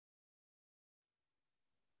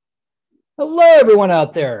Hello, everyone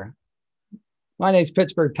out there. My name's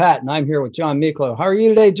Pittsburgh Pat, and I'm here with John Miclot. How are you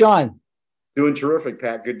today, John? Doing terrific,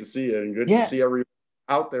 Pat. Good to see you, and good to see everyone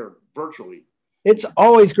out there virtually. It's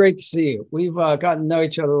always great to see you. We've gotten to know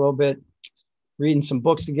each other a little bit, reading some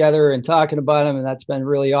books together and talking about them, and that's been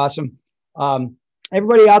really awesome.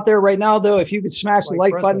 Everybody out there right now, though, if you could smash the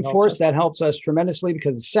like button for us, that helps us tremendously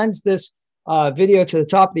because it sends this video to the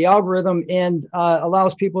top of the algorithm and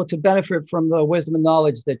allows people to benefit from the wisdom and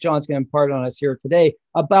knowledge that John's going to impart on us here today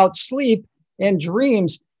about sleep and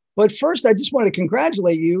dreams. But first, I just want to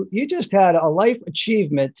congratulate you. You just had a life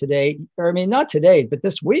achievement today, or I mean, not today, but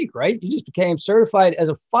this week, right? You just became certified as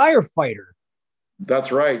a firefighter.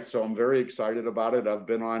 That's right. So I'm very excited about it. I've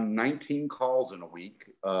been on 19 calls in a week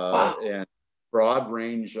and broad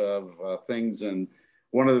range of things. And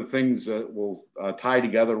one of the things that will tie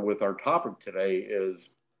together with our topic today is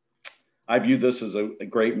I view this as a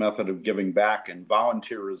great method of giving back, and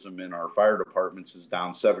volunteerism in our fire departments is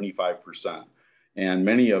down 75%. And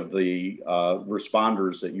many of the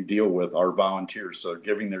responders that you deal with are volunteers, so they're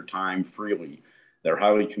giving their time freely. They're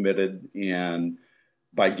highly committed, and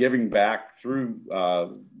by giving back through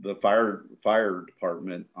the fire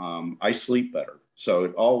department, I sleep better. So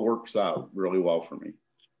it all works out really well for me.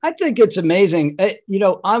 I think it's amazing. You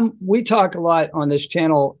know, we talk a lot on this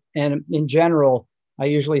channel, and in general, I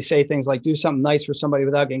usually say things like do something nice for somebody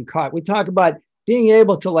without getting caught. We talk about being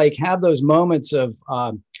able to like have those moments of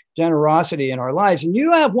generosity in our lives. And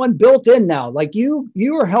you have one built in now, like you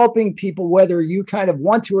are helping people, whether you kind of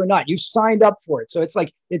want to or not. You signed up for it. So it's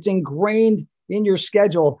like, it's ingrained in your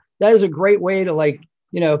schedule. That is a great way to like,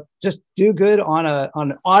 you know, just do good on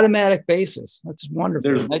an automatic basis. That's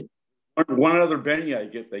wonderful. One other benny I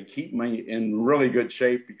get, they keep me in really good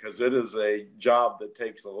shape because it is a job that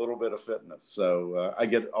takes a little bit of fitness. So I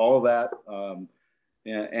get all of that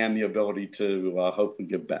and the ability to hopefully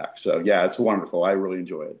give back. So yeah, it's wonderful. I really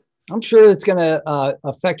enjoy it. I'm sure it's going to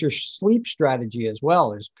affect your sleep strategy as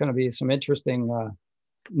well. There's going to be some interesting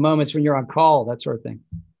moments when you're on call, that sort of thing.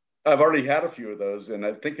 I've already had a few of those, and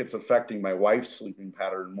I think it's affecting my wife's sleeping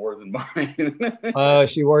pattern more than mine. Oh,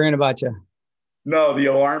 is she worrying about you? No, the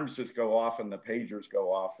alarms just go off and the pagers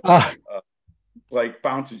go off. Like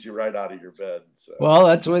bounces you right out of your bed. So. Well,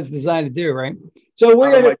 that's what it's designed to do, right? So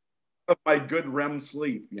we're going to my good REM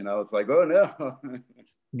sleep, you know, it's like, oh no.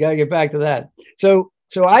 Got to get back to that. So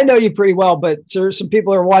I know you pretty well, but there's some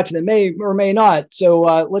people who are watching that may or may not. So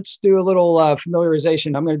let's do a little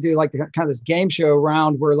familiarization. I'm going to do like the kind of this game show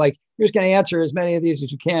round where like you're just going to answer as many of these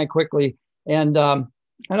as you can quickly, and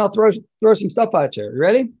I'll throw some stuff at you. You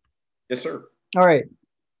ready? Yes, sir. All right.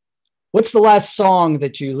 What's the last song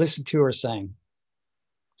that you listened to or sang?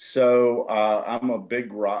 So I'm a big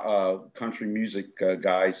country music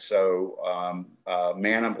guy. So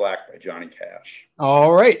Man in Black by Johnny Cash.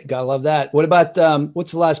 All right. Gotta love that. What about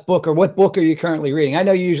what's the last book, or what book are you currently reading? I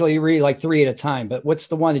know you usually read like 3 at a time, but what's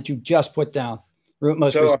the one that you just put down?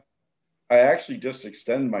 I actually just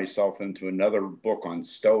extend myself into another book on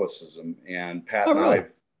Stoicism, and Pat and I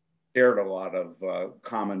shared a lot of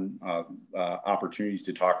common opportunities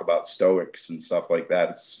to talk about Stoics and stuff like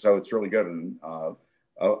that. So it's really good and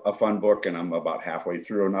a fun book, and I'm about halfway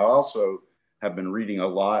through. And I also have been reading a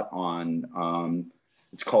lot on,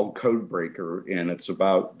 it's called Codebreaker, and it's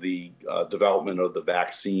about the development of the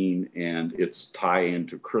vaccine and its tie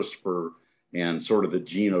into CRISPR and sort of the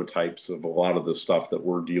genotypes of a lot of the stuff that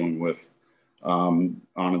we're dealing with on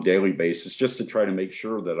a daily basis, just to try to make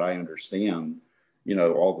sure that I understand, you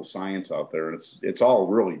know, all the science out there. And it's all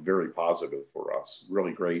really very positive for us.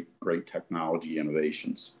 Really great technology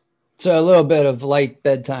innovations. So a little bit of light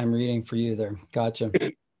bedtime reading for you there. Gotcha.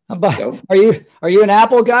 Are you an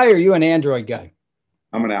Apple guy or are you an Android guy?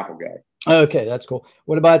 I'm an Apple guy. Okay, that's cool.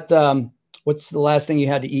 What about what's the last thing you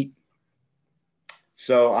had to eat?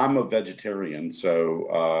 So I'm a vegetarian.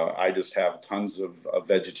 So I just have tons of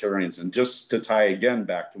vegetarians. And just to tie again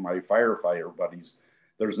back to my firefighter buddies,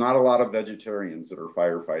 there's not a lot of vegetarians that are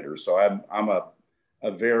firefighters. So I'm a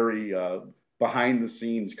very behind the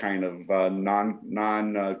scenes kind of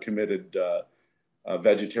non-committed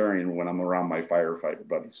vegetarian when I'm around my firefighter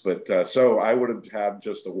buddies. But so I would have had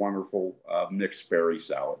just a wonderful mixed berry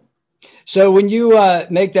salad. So when you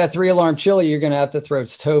make that 3-alarm chili, you're going to have to throw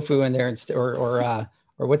tofu in there or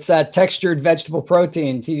what's that textured vegetable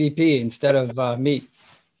protein, TVP, instead of meat.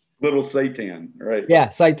 Little seitan, right? Yeah,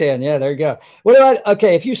 seitan. Yeah, there you go. What about,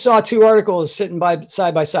 okay, if you saw 2 articles sitting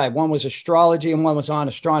side by side, one was astrology and one was on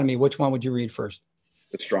astronomy, which one would you read first?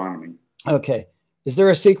 Astronomy. Okay. Is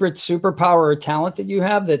there a secret superpower or talent that you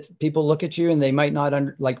have that people look at you and they might not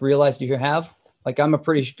realize that you have? Like, I'm a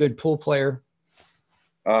pretty good pool player.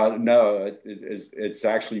 No, it's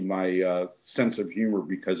actually my sense of humor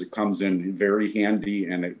because it comes in very handy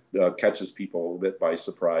and it catches people a bit by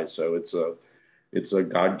surprise. So it's a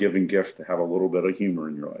God-given gift to have a little bit of humor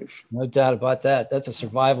in your life. No doubt about that. That's a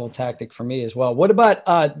survival tactic for me as well. What about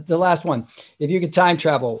the last one? If you could time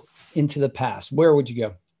travel into the past, where would you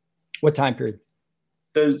go? What time period?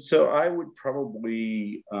 So I would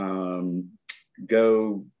probably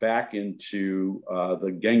go back into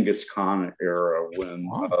the Genghis Khan era when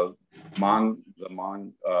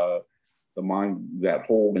that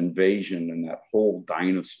whole invasion and that whole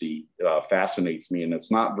dynasty fascinates me, and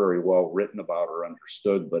it's not very well written about or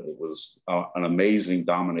understood, but it was an amazing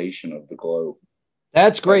domination of the globe.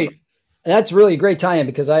 That's great. That's really a great tie-in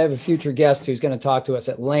because I have a future guest who's going to talk to us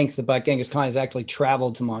at length about Genghis Khan. Has actually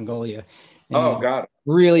traveled to Mongolia. Oh, God.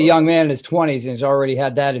 Really young man in his 20s and has already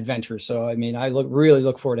had that adventure. So, I mean, I really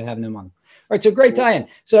look forward to having him on. All right. So great tie-in.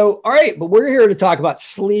 So, all right. But we're here to talk about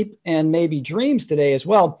sleep and maybe dreams today as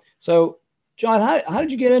well. So, John, how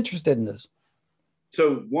did you get interested in this?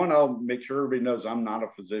 So one, I'll make sure everybody knows I'm not a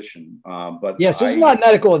physician, but yes, this is not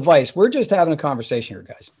medical advice. We're just having a conversation here,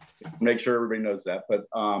 guys. Make sure everybody knows that. But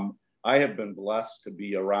I have been blessed to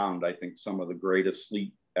be around, I think, some of the greatest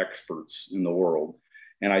sleep experts in the world.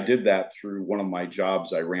 And I did that through one of my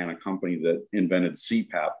jobs. I ran a company that invented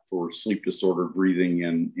CPAP for sleep disordered breathing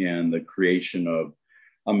and the creation of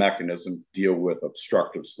a mechanism to deal with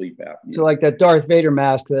obstructive sleep apnea. So like that Darth Vader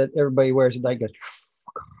mask that everybody wears, like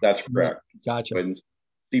that's correct. Gotcha. And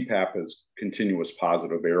CPAP is continuous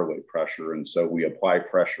positive airway pressure. And so we apply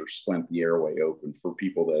pressure, splint the airway open for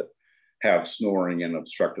people that have snoring and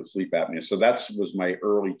obstructive sleep apnea. So that was my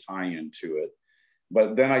early tie-in to it.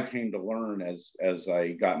 But then I came to learn as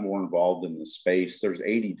I got more involved in the space, there's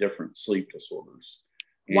 80 different sleep disorders.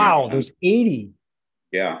 Wow, there's 80.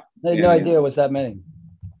 Yeah. I had no idea it was that many.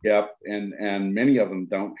 Yep. And many of them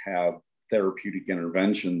don't have therapeutic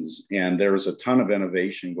interventions. And there's a ton of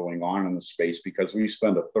innovation going on in the space because we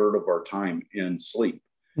spend a third of our time in sleep.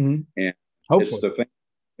 Mm-hmm. And hopefully.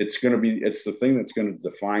 It's the thing that's going to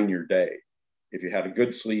define your day. If you had a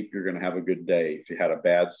good sleep, you're going to have a good day. If you had a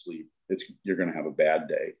bad sleep, you're going to have a bad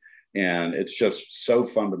day. And it's just so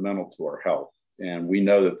fundamental to our health. And we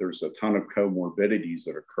know that there's a ton of comorbidities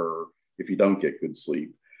that occur if you don't get good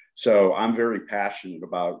sleep. So I'm very passionate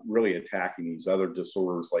about really attacking these other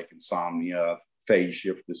disorders like insomnia, phase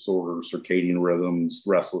shift disorders, circadian rhythms,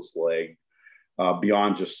 restless leg,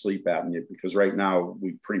 beyond just sleep apnea, because right now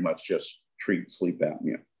we pretty much just treat sleep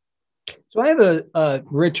apnea. So I have a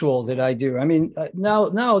ritual that I do. I mean,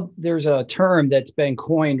 now there's a term that's been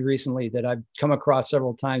coined recently that I've come across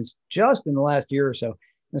several times just in the last year or so.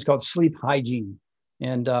 It's called sleep hygiene.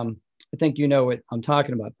 And I think you know what I'm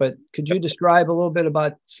talking about, but could you describe a little bit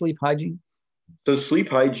about sleep hygiene? So sleep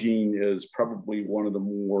hygiene is probably one of the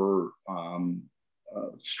more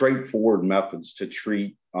straightforward methods to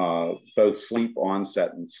treat both sleep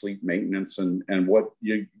onset and sleep maintenance. And what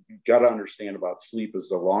you got to understand about sleep is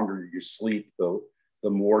the longer you sleep, the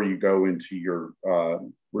more you go into your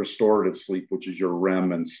restorative sleep, which is your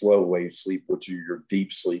REM, and slow wave sleep, which are your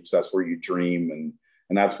deep sleeps. That's where you dream,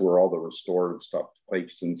 and that's where all the restorative stuff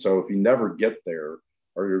takes. And so if you never get there,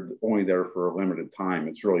 or you're only there for a limited time,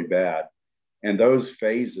 it's really bad. And those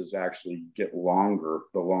phases actually get longer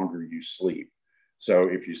the longer you sleep. So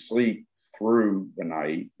if you sleep through the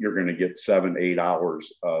night, you're going to get 7-8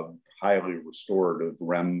 hours of highly restorative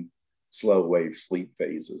REM slow wave sleep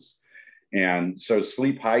phases. And so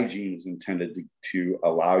sleep hygiene is intended to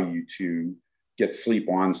allow you to get sleep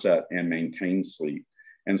onset and maintain sleep.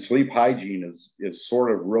 And sleep hygiene is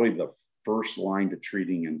sort of really the first line to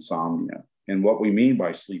treating insomnia. And what we mean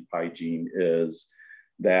by sleep hygiene is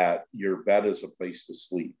that your bed is a place to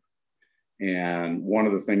sleep. And one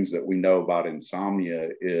of the things that we know about insomnia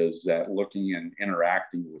is that looking and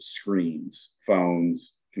interacting with screens,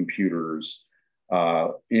 phones, computers,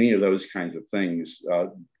 any of those kinds of things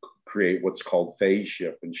create what's called phase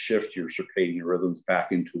shift and shift your circadian rhythms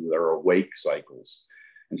back into their awake cycles.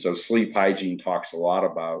 And so sleep hygiene talks a lot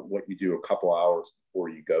about what you do a couple hours before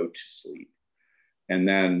you go to sleep. And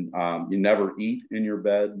then you never eat in your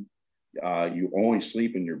bed. You only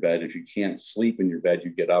sleep in your bed. If you can't sleep in your bed,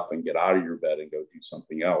 you get up and get out of your bed and go do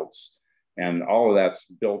something else. And all of that's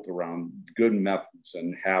built around good methods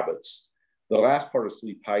and habits. The last part of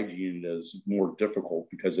sleep hygiene is more difficult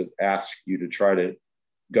because it asks you to try to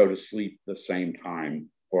go to sleep the same time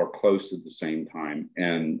or close to the same time.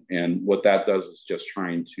 And what that does is just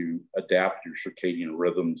trying to adapt your circadian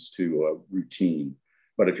rhythms to a routine.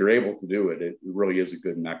 But if you're able to do it, it really is a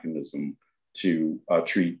good mechanism to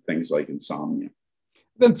treat things like insomnia.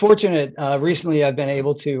 been fortunate. Recently, I've been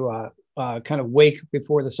able to kind of wake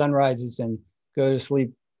before the sun rises and go to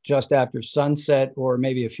sleep just after sunset, or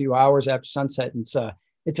maybe a few hours after sunset. And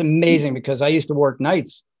it's amazing because I used to work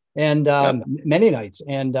nights and many nights.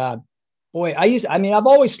 And boy, I've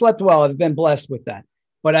always slept well. I've been blessed with that.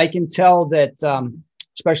 But I can tell that,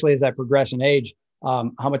 especially as I progress in age,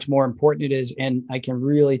 how much more important it is. And I can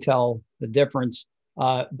really tell the difference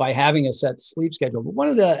by having a set sleep schedule. But one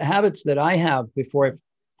of the habits that I have before I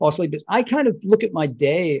fall asleep is I kind of look at my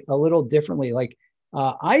day a little differently. Like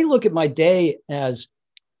I look at my day as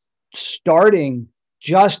starting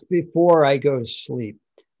just before I go to sleep,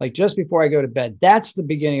 like just before I go to bed. That's the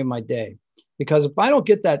beginning of my day. Because if I don't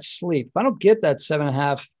get that sleep, if I don't get that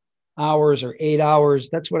 7.5 hours or 8 hours,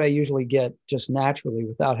 that's what I usually get just naturally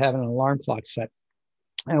without having an alarm clock set.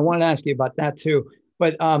 And I wanted to ask you about that too.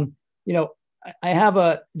 But, you know,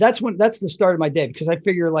 that's the start of my day, because I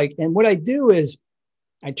figure like, and what I do is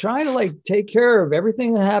I try to like take care of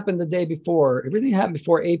everything that happened the day before, everything happened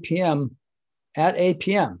before 8 p.m. at 8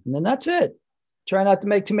 p.m. And then that's it. Try not to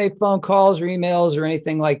make too many phone calls or emails or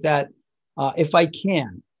anything like that, if I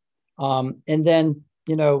can. And then,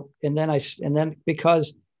 you know, and then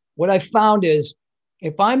because what I found is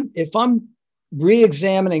if I'm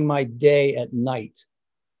re-examining my day at night,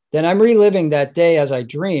 then I'm reliving that day as I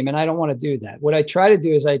dream. And I don't want to do that. What I try to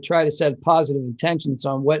do is I try to set positive intentions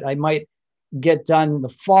on what I might get done the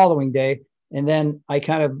following day. And then I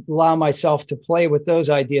kind of allow myself to play with those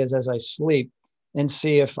ideas as I sleep and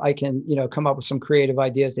see if I can, you know, come up with some creative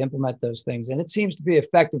ideas to implement those things. And it seems to be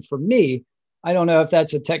effective for me. I don't know if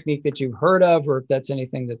that's a technique that you've heard of, or if that's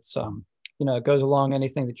anything that's, you know, it goes along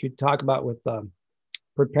anything that you talk about with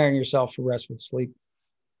preparing yourself for restful sleep.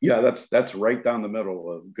 Yeah, that's right down the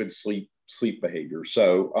middle of good sleep behavior.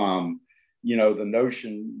 So, you know, the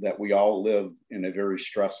notion that we all live in a very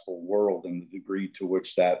stressful world, and the degree to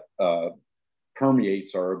which that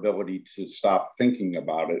permeates our ability to stop thinking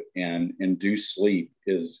about it and induce sleep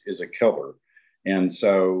is a killer. And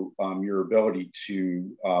so your ability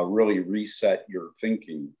to really reset your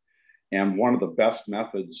thinking. And one of the best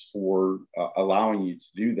methods for allowing you to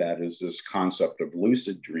do that is this concept of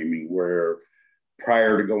lucid dreaming, where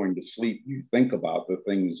prior to going to sleep, you think about the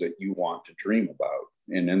things that you want to dream about.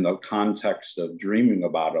 And in the context of dreaming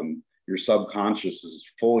about them, your subconscious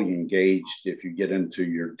is fully engaged if you get into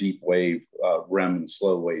your deep wave, REM and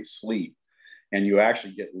slow wave sleep. And you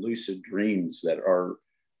actually get lucid dreams that are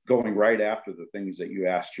going right after the things that you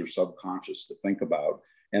asked your subconscious to think about.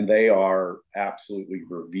 And they are absolutely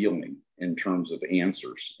revealing in terms of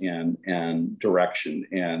answers and direction.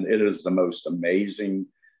 And it is the most amazing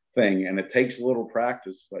thing. And it takes a little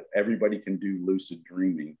practice, but everybody can do lucid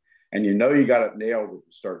dreaming. And you know you got it nailed if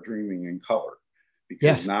you start dreaming in color,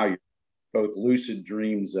 because now you're both lucid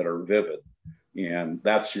dreams that are vivid. And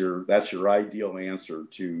that's your ideal answer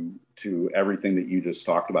to everything that you just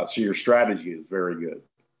talked about. So your strategy is very good.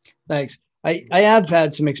 Thanks. I have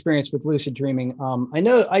had some experience with lucid dreaming. I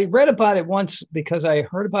know I read about it once because I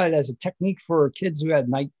heard about it as a technique for kids who had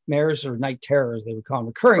nightmares, or night terrors, they would call them,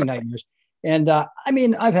 recurring nightmares. And I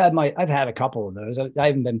mean, I've had a couple of those. I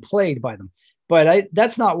haven't been plagued by them, but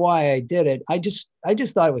that's not why I did it. I just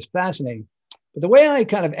thought it was fascinating. But the way I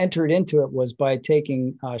kind of entered into it was by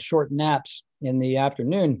taking short naps in the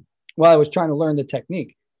afternoon while I was trying to learn the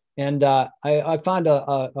technique. And I found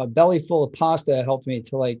a belly full of pasta helped me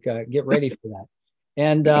to like get ready for that.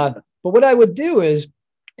 And but what I would do is,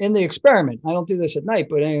 in the experiment, I don't do this at night,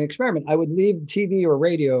 but in an experiment, I would leave TV or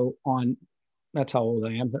radio on. That's how old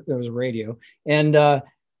I am. There was a radio, and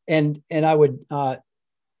I would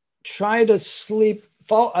try to sleep.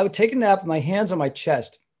 I would take a nap with my hands on my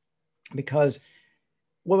chest, because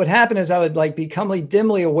what would happen is I would like become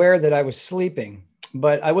dimly aware that I was sleeping,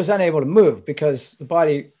 but I was unable to move because the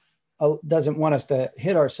body doesn't want us to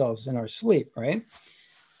hit ourselves in our sleep, right?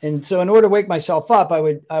 And so in order to wake myself up, I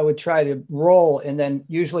would try to roll, and then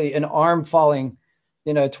usually an arm falling,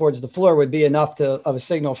 you know, towards the floor would be enough of a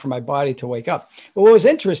signal for my body to wake up. But what was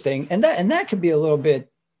interesting, and that can be a little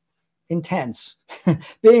bit intense,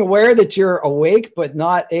 being aware that you're awake but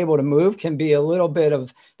not able to move can be a little bit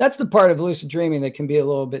of, that's the part of lucid dreaming that can be a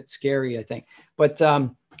little bit scary, I think. But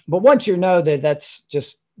once you know that that's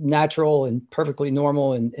just natural and perfectly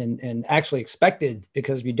normal and actually expected,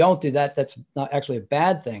 because if you don't do that, that's not actually a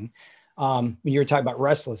bad thing. When you're talking about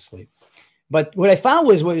restless sleep. But what I found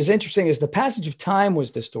was, what was interesting is the passage of time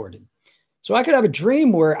was distorted. So I could have a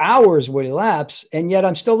dream where hours would elapse, and yet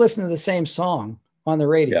I'm still listening to the same song on the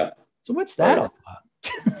radio. Yeah. So what's that all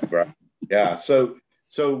about? Right. Yeah. So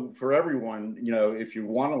So for everyone, if you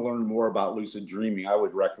want to learn more about lucid dreaming, I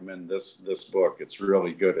would recommend this book. It's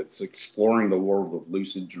really good. It's exploring the world of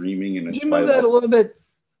lucid dreaming, and it's you move that a little bit.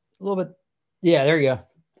 Yeah, there you go.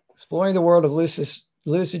 Exploring the world of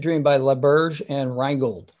lucid dream by LaBerge and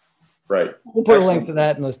Rheingold. Right. We'll put a link to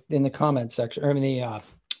that in the comments section, or in the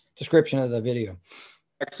description of the video.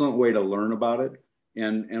 Excellent way to learn about it.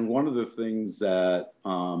 And one of the things that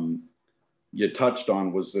you touched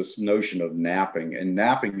on was this notion of napping. And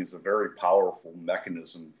napping is a very powerful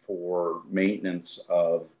mechanism for maintenance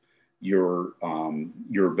of your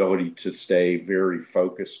ability to stay very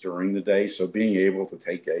focused during the day. So being able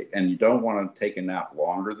to and you don't want to take a nap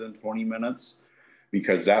longer than 20 minutes,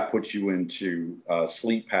 because that puts you into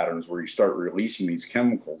sleep patterns where you start releasing these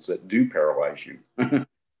chemicals that do paralyze you. Gotcha.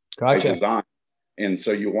 By design. And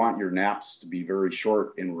so you want your naps to be very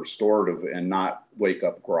short and restorative, and not wake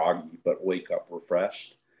up groggy, but wake up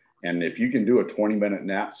refreshed. And if you can do a 20-minute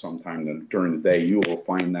nap sometime during the day, you will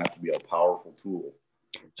find that to be a powerful tool.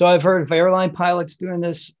 So I've heard of airline pilots doing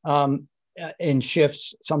this in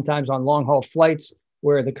shifts, sometimes on long haul flights,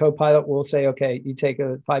 where the co-pilot will say, okay, you take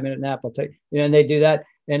a 5-minute nap, I'll take, and they do that.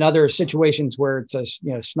 And other situations where it's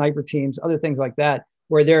sniper teams, other things like that,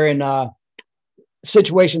 where they're in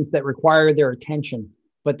situations that require their attention,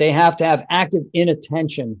 but they have to have active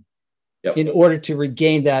inattention in order to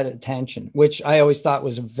regain that attention, which I always thought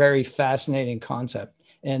was a very fascinating concept.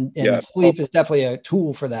 And sleep is definitely a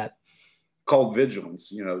tool for that. Called vigilance.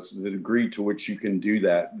 So the degree to which you can do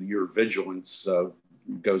that, your vigilance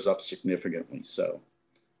goes up significantly. So,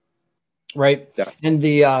 right. Yeah. And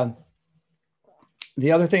the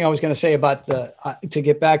other thing I was going to say about to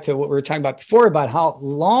get back to what we were talking about before about how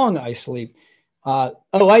long I sleep. I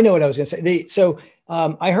know what I was going to say.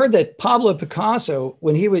 I heard that Pablo Picasso,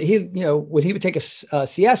 when he would take a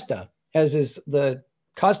siesta, as is the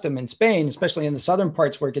custom in Spain, especially in the southern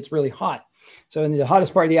parts where it gets really hot. So in the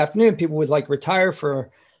hottest part of the afternoon, people would retire for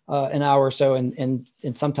an hour or so and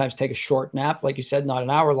sometimes take a short nap, like you said, not an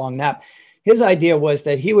hour-long nap. His idea was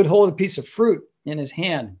that he would hold a piece of fruit in his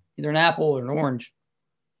hand, either an apple or an orange,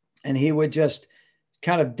 and he would just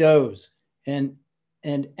kind of doze. And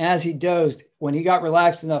as he dozed, when he got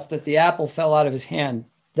relaxed enough that the apple fell out of his hand,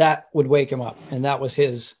 that would wake him up. And that was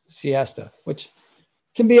his siesta, which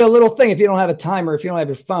can be a little thing if you don't have a timer, if you don't have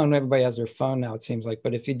your phone. Everybody has their phone now, it seems like.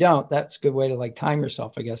 But if you don't, that's a good way to time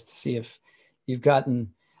yourself, I guess, to see if you've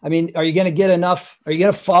gotten, are you going to get enough? Are you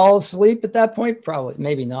going to fall asleep at that point? Probably,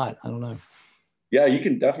 maybe not. I don't know. Yeah, you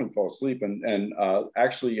can definitely fall asleep. And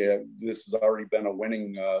actually, this has already been a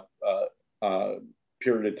winning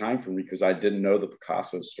period of time for me, because I didn't know the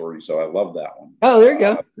Picasso story. So I love that one. Oh, there you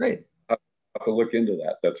go. Great. I have to look into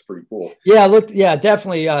that. That's pretty cool. Yeah,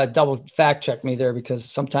 definitely double fact check me there, because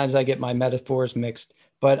sometimes I get my metaphors mixed,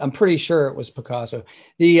 but I'm pretty sure it was Picasso.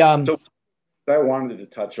 So I wanted to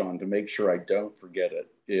touch on to make sure I don't forget it.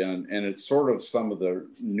 And it's sort of some of the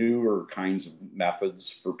newer kinds of methods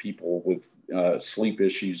for people with sleep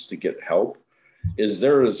issues to get help.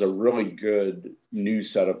 There is a really good new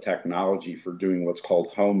set of technology for doing what's called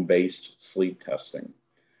home-based sleep testing.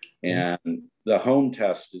 And the home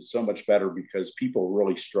test is so much better because people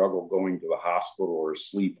really struggle going to the hospital or a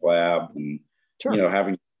sleep lab and,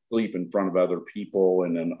 having to sleep in front of other people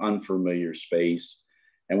in an unfamiliar space.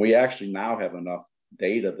 And we actually now have enough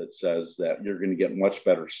data that says that you're going to get much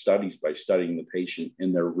better studies by studying the patient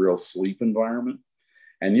in their real sleep environment.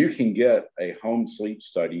 And you can get a home sleep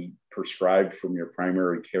study prescribed from your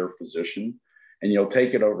primary care physician, and you'll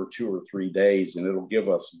take it over 2 or 3 days, and it'll give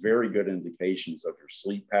us very good indications of your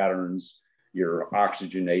sleep patterns, your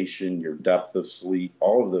oxygenation, your depth of sleep,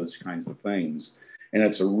 all of those kinds of things. And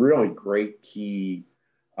it's a really great key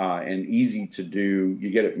and easy to do.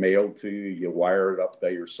 You get it mailed to you, you wire it up by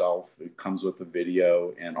yourself. It comes with a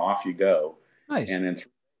video, and off you go. Nice. And in 3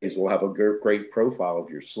 days, we'll have a great profile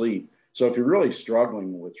of your sleep. So if you're really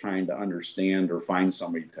struggling with trying to understand or find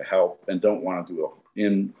somebody to help and don't want to do an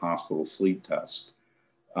in-hospital sleep test,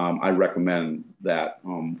 I recommend that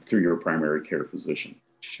through your primary care physician.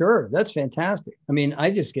 Sure. That's fantastic.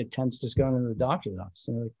 I just get tense just going into the doctor's office.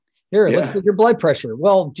 And let's get your blood pressure.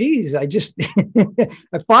 Well, geez, I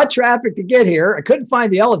fought traffic to get here. I couldn't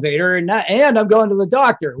find the elevator, and I'm going to the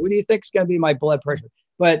doctor. What do you think is going to be my blood pressure?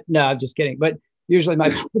 But no, I'm just kidding. But usually my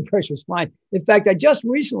blood pressure is fine. In fact, I just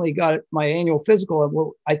recently got my annual physical, and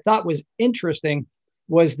what I thought was interesting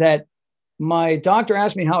was that my doctor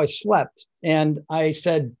asked me how I slept, and I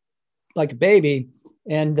said, like a baby.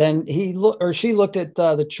 And then she looked at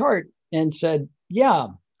the chart and said,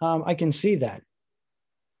 I can see that.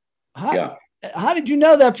 How did you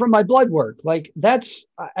know that from my blood work? I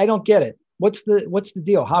don't get it. What's the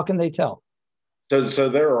deal? How can they tell? So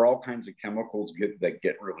there are all kinds of chemicals that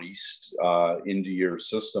get released into your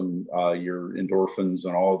system, your endorphins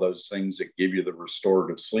and all those things that give you the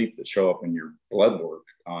restorative sleep that show up in your blood work.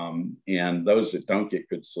 And those that don't get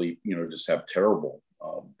good sleep, just have terrible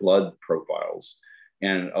blood profiles.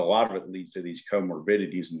 And a lot of it leads to these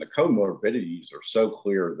comorbidities. And the comorbidities are so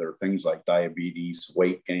clear. There are things like diabetes,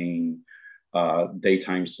 weight gain,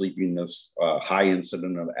 daytime sleepiness, high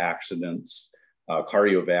incidence of accidents,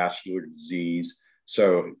 cardiovascular disease.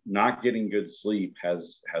 So not getting good sleep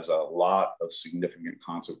has a lot of significant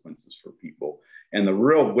consequences for people. And the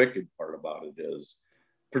real wicked part about it is,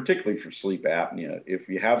 particularly for sleep apnea, if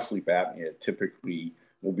you have sleep apnea, it typically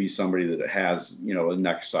will be somebody that has, a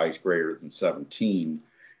neck size greater than 17.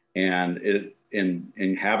 And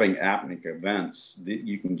in having apneic events,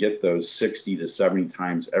 you can get those 60 to 70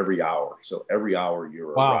 times every hour. So every hour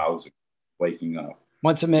you're arousing, waking up.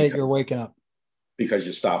 Once a minute, you're waking up. Because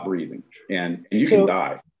you stop breathing and you can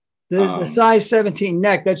die. The size 17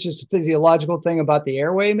 neck, that's just a physiological thing about the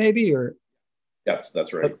airway, maybe? Or yes,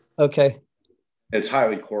 that's right. Okay. It's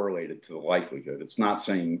highly correlated to the likelihood. It's not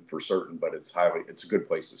saying for certain, but it's a good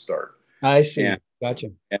place to start. I see. Gotcha.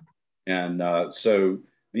 And so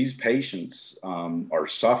these patients are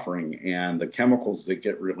suffering, and the chemicals that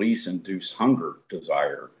get released induce hunger,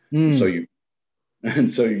 desire. And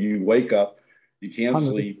so you wake up, you can't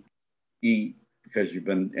sleep, eat, because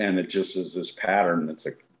and it just is this pattern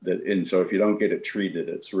and so if you don't get it treated,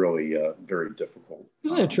 it's really very difficult.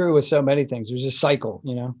 Isn't it true with so many things? There's a cycle,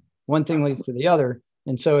 one thing leads to the other.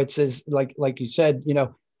 And so it says, like you said,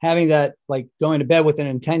 having that, like going to bed with an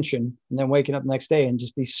intention and then waking up the next day, and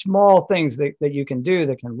just these small things that you can do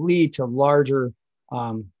that can lead to larger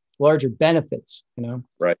benefits,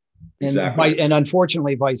 Right. Exactly. And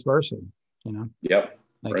unfortunately vice versa, Yep.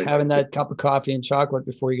 Like having that cup of coffee and chocolate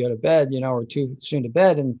before you go to bed, or too soon to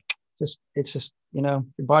bed. And it's just, your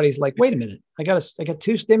body's like, wait a minute, I got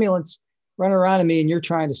two stimulants running around in me and you're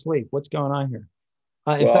trying to sleep. What's going on here?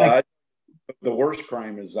 In fact, the worst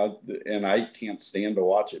crime is, and I can't stand to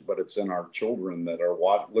watch it, but it's in our children that are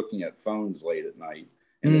looking at phones late at night,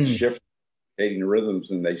 and it's shifting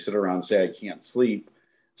rhythms, and they sit around and say, I can't sleep.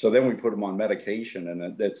 So then we put them on medication,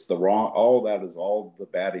 and it's all that is all the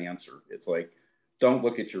bad answer. It's like, don't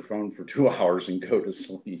look at your phone for 2 hours and go to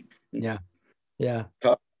sleep. Yeah. Yeah.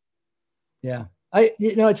 Tough. Yeah.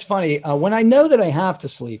 It's funny. When I know that I have to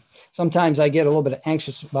sleep, sometimes I get a little bit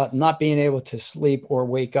anxious about not being able to sleep or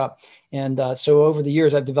wake up. And so over the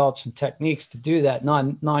years, I've developed some techniques to do that,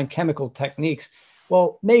 non-chemical techniques.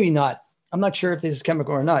 Well, maybe not. I'm not sure if this is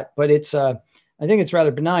chemical or not, but I think it's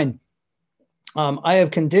rather benign. I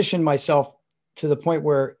have conditioned myself to the point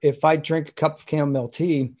where if I drink a cup of chamomile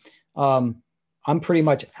tea, I'm pretty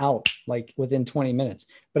much out like within 20 minutes.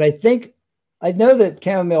 But I know that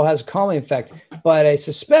chamomile has a calming effect, but I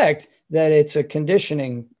suspect that it's a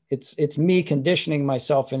conditioning. It's me conditioning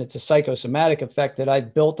myself, and it's a psychosomatic effect that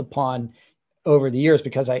I've built upon over the years,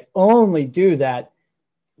 because I only do that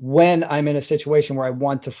when I'm in a situation where I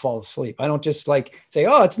want to fall asleep. I don't just like say,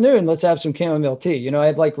 oh, it's noon, let's have some chamomile tea.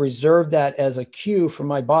 I've like reserved that as a cue for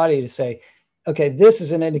my body to say, okay, this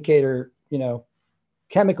is an indicator,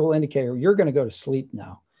 chemical indicator, you're going to go to sleep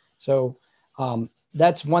now. So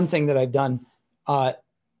that's one thing that I've done.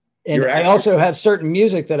 And I also have certain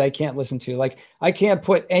music that I can't listen to. Like I can't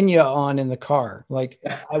put Enya on in the car. Like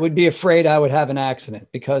I would be afraid I would have an accident,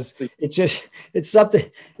 because it's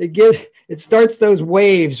something, it starts those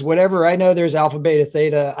waves, whatever. I know there's alpha, beta,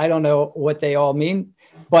 theta. I don't know what they all mean,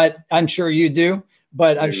 but I'm sure you do.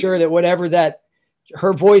 But I'm sure that whatever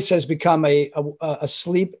her voice has become a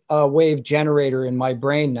sleep wave generator in my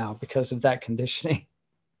brain now because of that conditioning.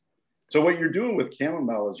 So what you're doing with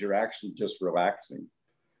chamomile is you're actually just relaxing.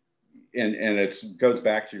 And it goes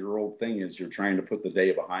back to your old thing, is you're trying to put the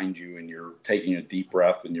day behind you, and you're taking a deep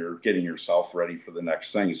breath, and you're getting yourself ready for the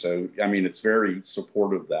next thing. So, it's very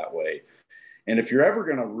supportive that way. And if you're ever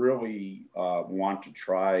going to really want to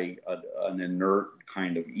try an inert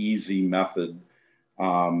kind of easy method,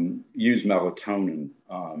 use melatonin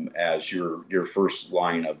as your first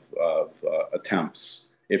line of attempts.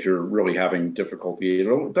 If you're really having difficulty,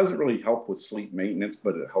 it doesn't really help with sleep maintenance,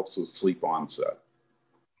 but it helps with sleep onset.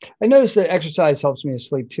 I noticed that exercise helps me to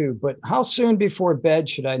sleep too, but how soon before bed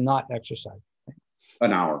should I not exercise?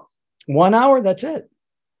 An hour. 1 hour? That's it?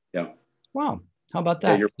 Yeah. Wow. How about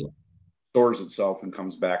that? Yeah, stores itself and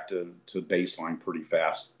comes back to baseline pretty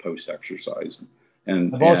fast post-exercise.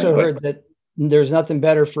 And I've also heard that there's nothing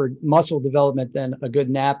better for muscle development than a good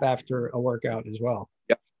nap after a workout as well.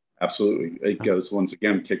 Yeah, absolutely. It goes, once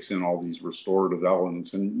again, kicks in all these restorative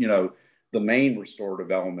elements. And, the main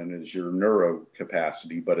restorative element is your neuro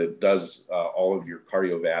capacity, but it does all of your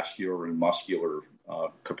cardiovascular and muscular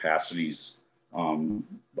capacities.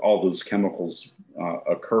 All those chemicals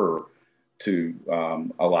occur to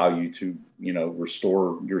allow you to,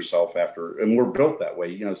 restore yourself after, and we're built that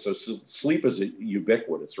way, so sleep is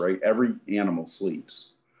ubiquitous, right? Every animal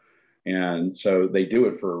sleeps. And so they do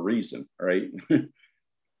it for a reason, right?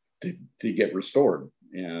 to get restored.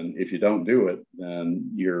 And if you don't do it,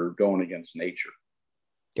 then you're going against nature.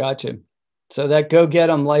 Gotcha. So that go get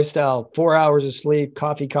 'em lifestyle, 4 hours of sleep,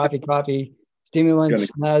 coffee,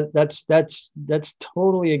 stimulants, that's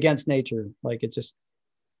totally against nature. Like it just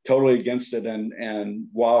totally against it. And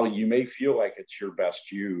while you may feel like it's your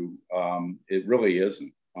best it really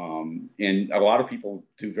isn't. And a lot of people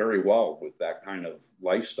do very well with that kind of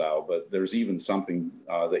lifestyle, but there's even something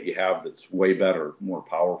that you have that's way better, more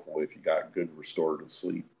powerful if you got good restorative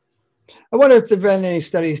sleep. I wonder if there've been any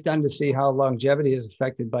studies done to see how longevity is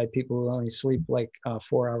affected by people who only sleep like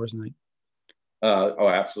 4 hours a night. Oh,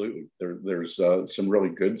 absolutely. There's some really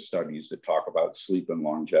good studies that talk about sleep and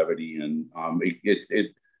longevity, and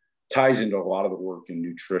it ties into a lot of the work in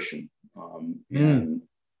nutrition. And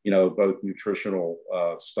both nutritional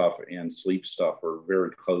stuff and sleep stuff are very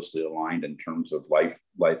closely aligned in terms of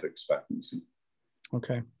life expectancy.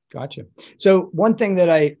 Okay, gotcha. So one thing that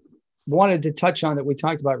I wanted to touch on that we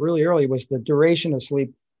talked about really early was the duration of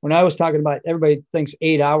sleep. When I was talking about, everybody thinks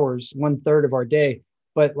 8 hours, 1/3 of our day.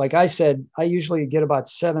 But like I said, I usually get about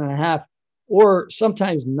 7.5 or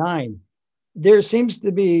sometimes 9. There seems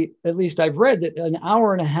to be, at least I've read, that an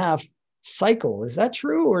hour and a half cycle. Is that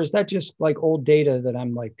true? Or is that just like old data that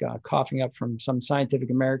I'm like coughing up from some Scientific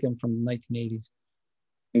American from the 1980s?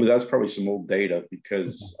 Well, that's probably some old data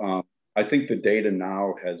because I think the data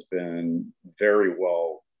now has been very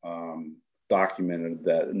well documented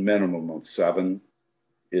that a minimum of 7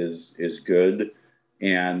 is good.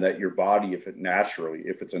 And that your body, if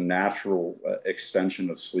it's a natural extension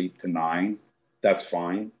of sleep to 9, that's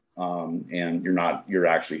fine. And you're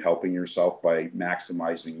actually helping yourself by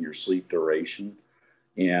maximizing your sleep duration.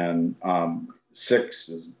 And 6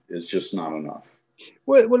 is just not enough.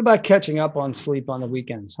 What about catching up on sleep on the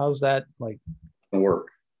weekends? How's that like?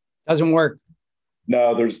 Doesn't work.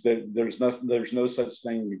 No, there's no such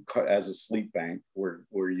thing as a sleep bank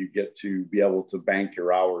where you get to be able to bank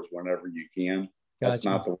your hours whenever you can. That's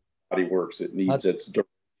not the way the body works. It needs its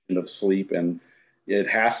duration of sleep, and it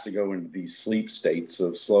has to go into these sleep states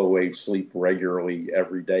of slow wave sleep regularly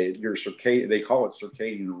every day. They call it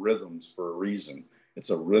circadian rhythms for a reason.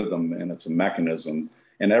 It's a rhythm and it's a mechanism,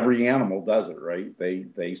 and every animal does it, right?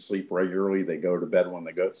 They sleep regularly. They go to bed when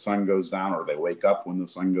the sun goes down, or they wake up when the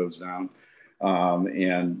sun goes down.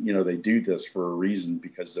 And they do this for a reason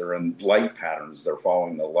because they're in light patterns. They're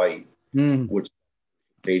following the light, which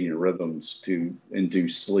circadian rhythms to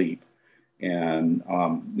induce sleep. And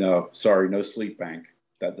no sleep bank.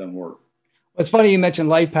 That doesn't work. It's funny you mentioned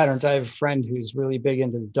light patterns. I have a friend who's really big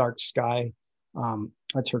into the dark sky.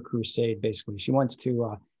 That's her crusade, basically. She wants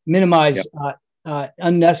to minimize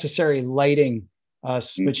unnecessary lighting,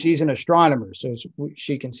 but she's an astronomer, so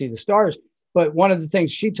she can see the stars. But one of the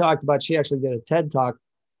things she talked about, she actually did a TED talk.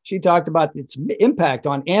 She talked about its impact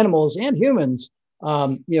on animals and humans,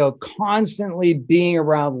 constantly being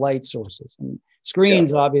around light sources. And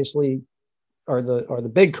screens obviously are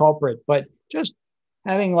the big culprit, but just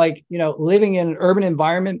having living in an urban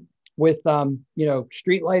environment with,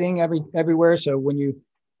 street lighting everywhere. So when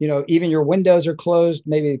even your windows are closed,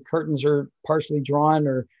 maybe the curtains are partially drawn,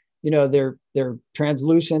 or they're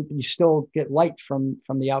translucent, you still get light from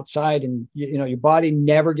the outside, and your body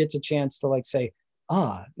never gets a chance to say,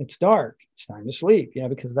 it's dark, it's time to sleep,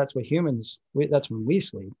 because that's what that's when we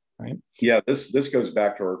sleep, right? Yeah, this goes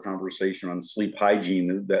back to our conversation on sleep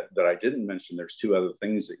hygiene that I didn't mention. There's 2 other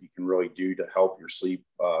things that you can really do to help your sleep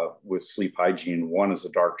with sleep hygiene. One is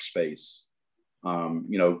a dark space,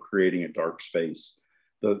 creating a dark space.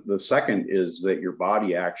 The second is that your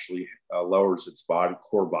body actually lowers its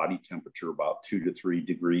core body temperature about 2 to 3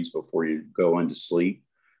 degrees before you go into sleep.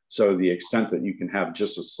 So the extent that you can have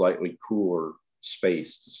just a slightly cooler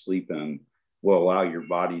space to sleep in will allow your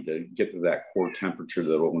body to get to that core temperature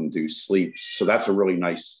that will induce sleep. So that's a really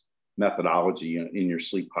nice methodology in your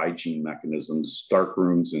sleep hygiene mechanisms: dark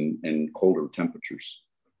rooms and colder temperatures.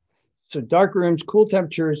 So dark rooms, cool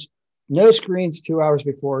temperatures, no screens 2 hours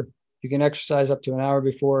before. You can exercise up to an hour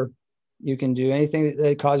before. You can do anything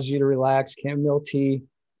that causes you to relax. Chamomile tea.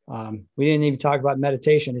 We didn't even talk about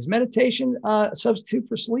meditation. Is meditation a substitute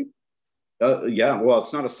for sleep? Yeah, well,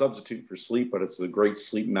 it's not a substitute for sleep, but it's a great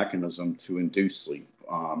sleep mechanism to induce sleep.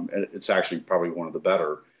 It's actually probably one of the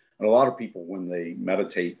better. And a lot of people, when they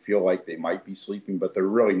meditate, feel like they might be sleeping, but they're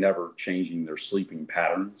really never changing their sleeping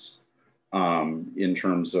patterns in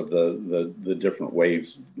terms of the different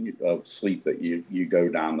waves of sleep that you go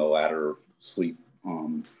down the ladder of sleep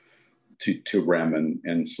to REM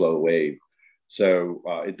and slow wave. So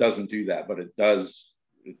it doesn't do that, but it does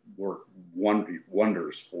work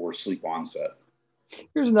wonders for sleep onset.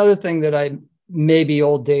 Here's another thing that I may be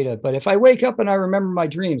old data, but if I wake up and I remember my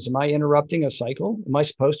dreams, am I interrupting a cycle? Am I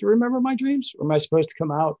supposed to remember my dreams, or am I supposed to come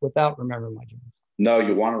out without remembering my dreams? No,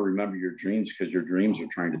 you want to remember your dreams because your dreams are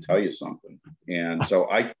trying to tell you something. And so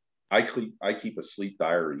I keep a sleep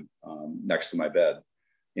diary next to my bed.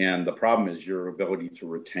 And the problem is your ability to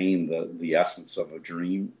retain the essence of a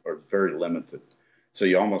dream are very limited. So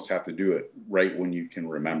you almost have to do it right when you can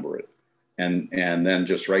remember it. And then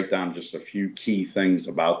just write down just a few key things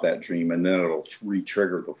about that dream, and then it'll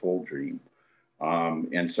re-trigger the full dream.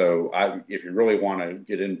 And so if you really want to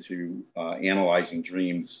get into analyzing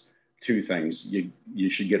dreams, two things. You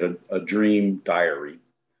should get a dream diary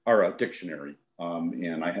or a dictionary.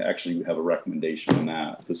 And I actually have a recommendation on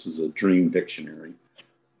that. This is a dream dictionary.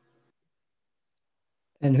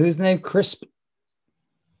 And whose name? Crisp.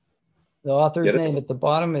 The author's name at the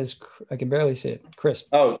bottom is, I can barely see it. Crisp.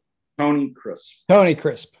 Oh, Tony Crisp. Tony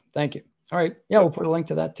Crisp. Thank you. All right. Yeah, we'll put a link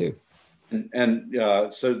to that too. And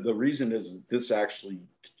so the reason is this actually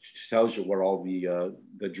tells you what all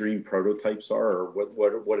the dream prototypes are, or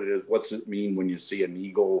what it is. What's it mean when you see an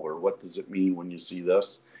eagle, or what does it mean when you see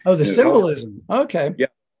this? Oh, the symbolism. Okay. Yeah,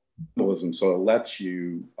 symbolism. So it lets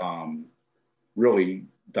you really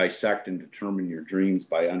dissect and determine your dreams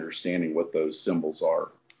by understanding what those symbols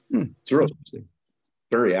are. It's really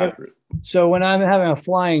very accurate. So when I'm having a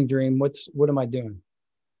flying dream, what am I doing?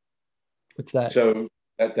 What's that? So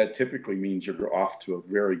that typically means you're off to a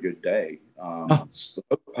very good day. So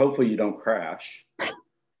hopefully you don't crash.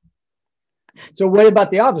 So what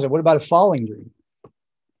about the opposite? What about a falling dream?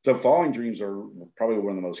 So falling dreams are probably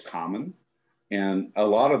one of the most common. And a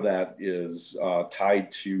lot of that is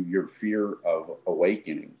tied to your fear of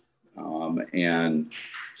awakening. And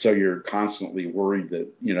so you're constantly worried that,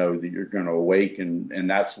 that you're going to awake, and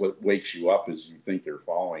that's what wakes you up, is you think you're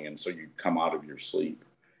falling. And so you come out of your sleep,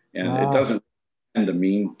 and it doesn't tend to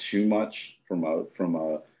mean too much from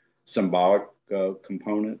a symbolic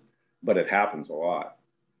component, but it happens a lot.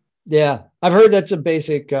 Yeah. I've heard that's a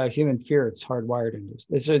basic human fear. It's hardwired into us.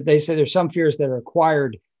 They say there's some fears that are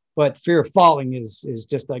acquired, but fear of falling is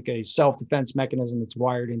just like a self-defense mechanism that's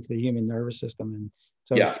wired into the human nervous system. And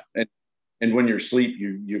so yeah, and when you're asleep,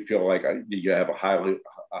 you feel like you have a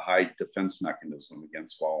high defense mechanism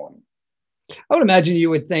against falling. I would imagine you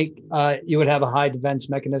would think you would have a high defense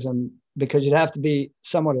mechanism because you'd have to be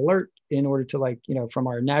somewhat alert in order to, from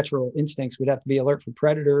our natural instincts, we'd have to be alert for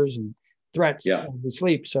predators and threats as we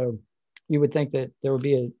sleep. So you would think that there would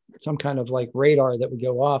be some kind of radar that would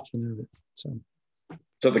go off.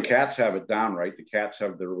 So the cats have it down, right? The cats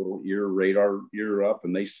have their little ear up,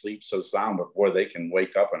 and they sleep so sound, but boy, they can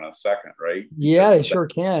wake up in a second, right? Yeah, they sure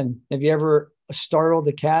can. Have you ever startled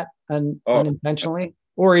a cat unintentionally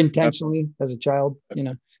or intentionally as a child?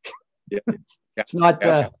 Yeah. It's not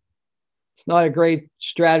a great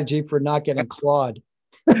strategy for not getting clawed.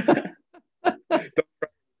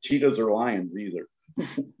 Cheetahs or lions either.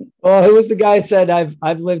 Well, who was the guy who said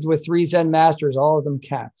I've lived with 3 Zen masters, all of them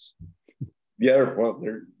cats? Yeah, well,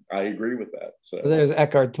 I agree with that. So there's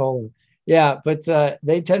Eckhart Tolle. Yeah, but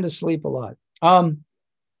they tend to sleep a lot.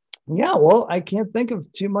 Yeah, well, I can't think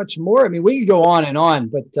of too much more. I mean, we could go on and on,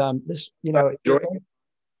 but this,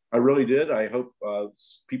 I really did. I hope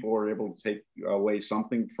people were able to take away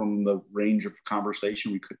something from the range of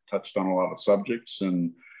conversation. We touched on a lot of subjects,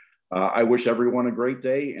 and I wish everyone a great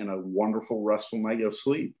day and a wonderful, restful night of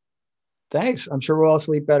sleep. Thanks. I'm sure we'll all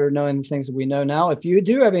sleep better knowing the things that we know now. If you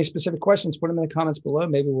do have any specific questions, put them in the comments below.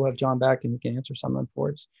 Maybe we'll have John back and he can answer some of them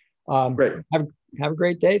for us. Great. Have a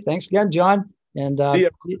great day. Thanks again, John. And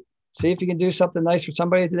see if you can do something nice for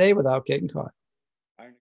somebody today without getting caught.